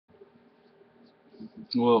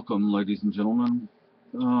Welcome, ladies and gentlemen.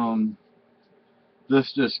 Um,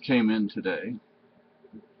 this just came in today.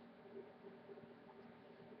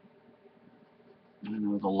 I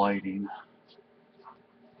know the lighting.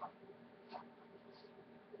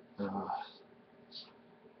 Uh,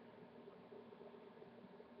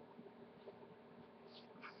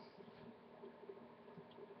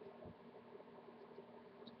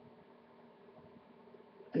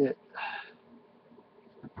 it,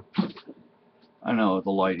 I know the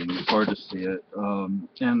lighting. It's hard to see it.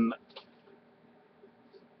 And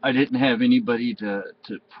I didn't have anybody to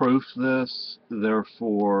proof this.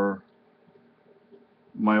 Therefore,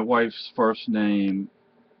 my wife's first name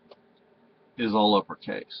is all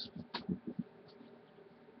uppercase,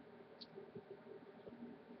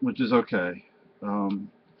 which is okay. Um,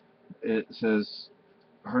 it says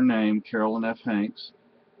her name, Carolyn F. Hanks,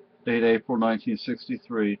 date April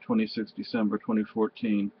 1963, 26 December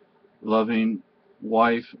 2014. Loving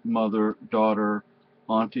wife, mother, daughter,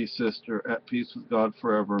 auntie, sister, at peace with God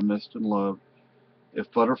forever, missed and loved.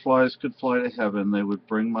 If butterflies could fly to heaven, they would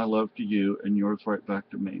bring my love to you and yours right back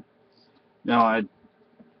to me. Now,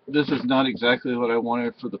 this is not exactly what I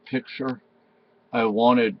wanted for the picture. I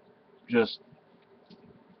wanted just,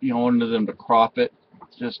 wanted them to crop it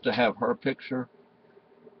just to have her picture,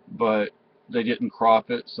 but they didn't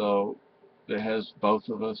crop it, so it has both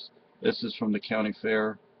of us. This is from the county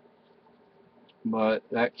fair, but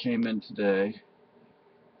that came in today.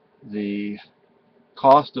 The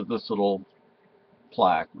cost of this little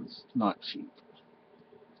plaque was not cheap.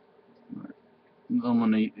 I'm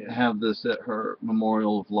going to have this at her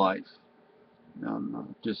memorial of life,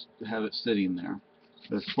 and just have it sitting there.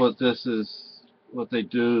 That's what this is. What they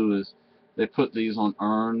do is they put these on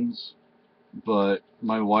urns, but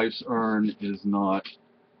my wife's urn is not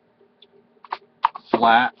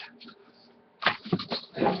flat,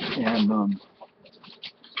 and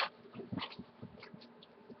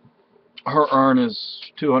her urn is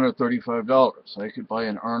 $235. I could buy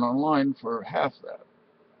an urn online for half that,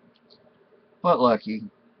 but lucky.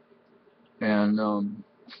 And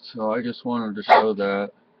so I just wanted to show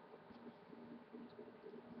that.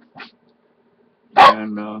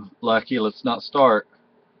 And lucky, let's not start.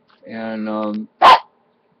 And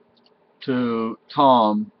to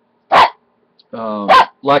Tom,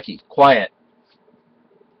 Lucky, quiet,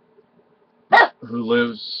 who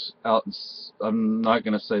lives out in, I'm not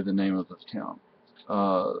going to say the name of the town,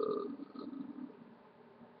 uh,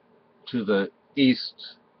 to the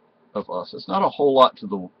east of us. It's not a whole lot to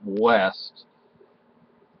the west.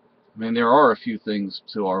 I mean, there are a few things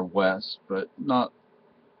to our west, but not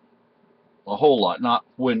a whole lot. Not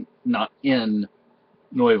in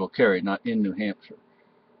Nuevo Carry, not in New Hampshire.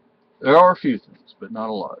 There are a few things, but not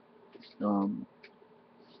a lot. Um,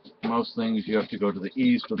 Most things you have to go to the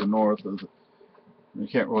east or the north. Or you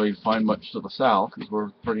can't really find much to the south because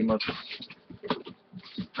we're pretty much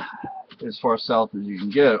as far south as you can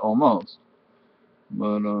get, almost.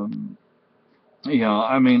 But yeah,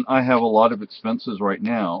 I mean, I have a lot of expenses right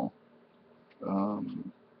now.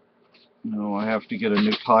 Um, I have to get a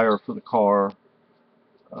new tire for the car.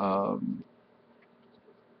 Um,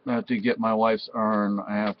 I have to get my wife's urn.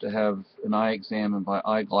 I have to have an eye exam and buy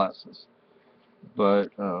eyeglasses.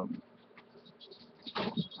 But um,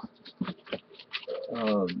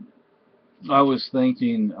 I was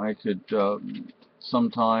thinking I could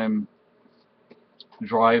sometime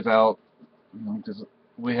drive out, because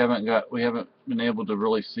we haven't been able to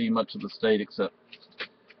really see much of the state except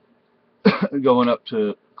going up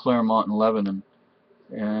to Claremont and Lebanon,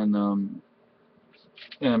 and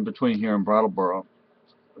between here and Brattleboro.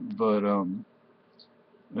 But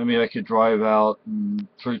maybe I could drive out and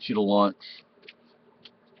treat you to lunch.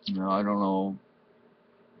 I don't know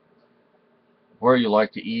where you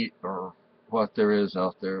like to eat or what there is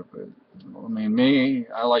out there, but I mean,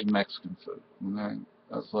 I like Mexican food.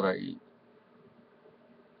 That's what I eat.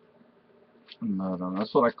 But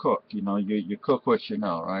that's what I cook. You cook what you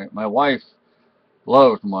know, right? My wife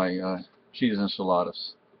loved my cheese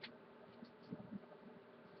enchiladas.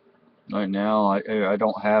 Right now, I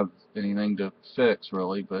don't have anything to fix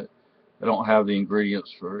really, but I don't have the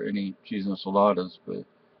ingredients for any cheese enchiladas. But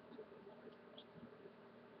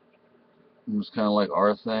it was kind of like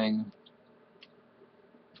our thing.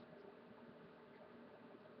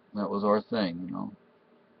 That was our thing. No,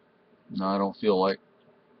 I don't feel like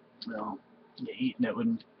you know eating it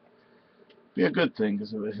would be a good thing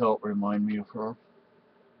because it would help remind me of her.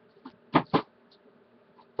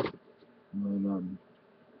 But,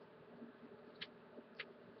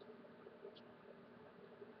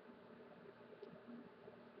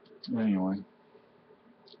 anyway,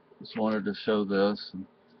 just wanted to show this. And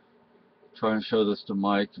Try and show this to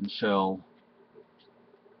Mike and Shell.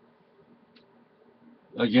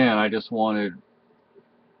 Again, I just wanted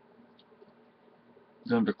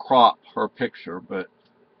them to crop her picture, but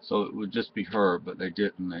so it would just be her, but they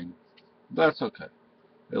didn't. That's okay.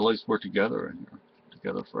 At least we're together in here,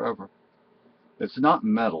 together forever. It's not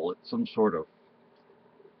metal, it's some sort of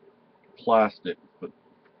plastic, but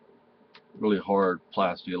really hard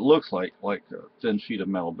plastic. It looks like a thin sheet of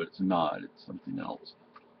metal, but it's not. It's something else.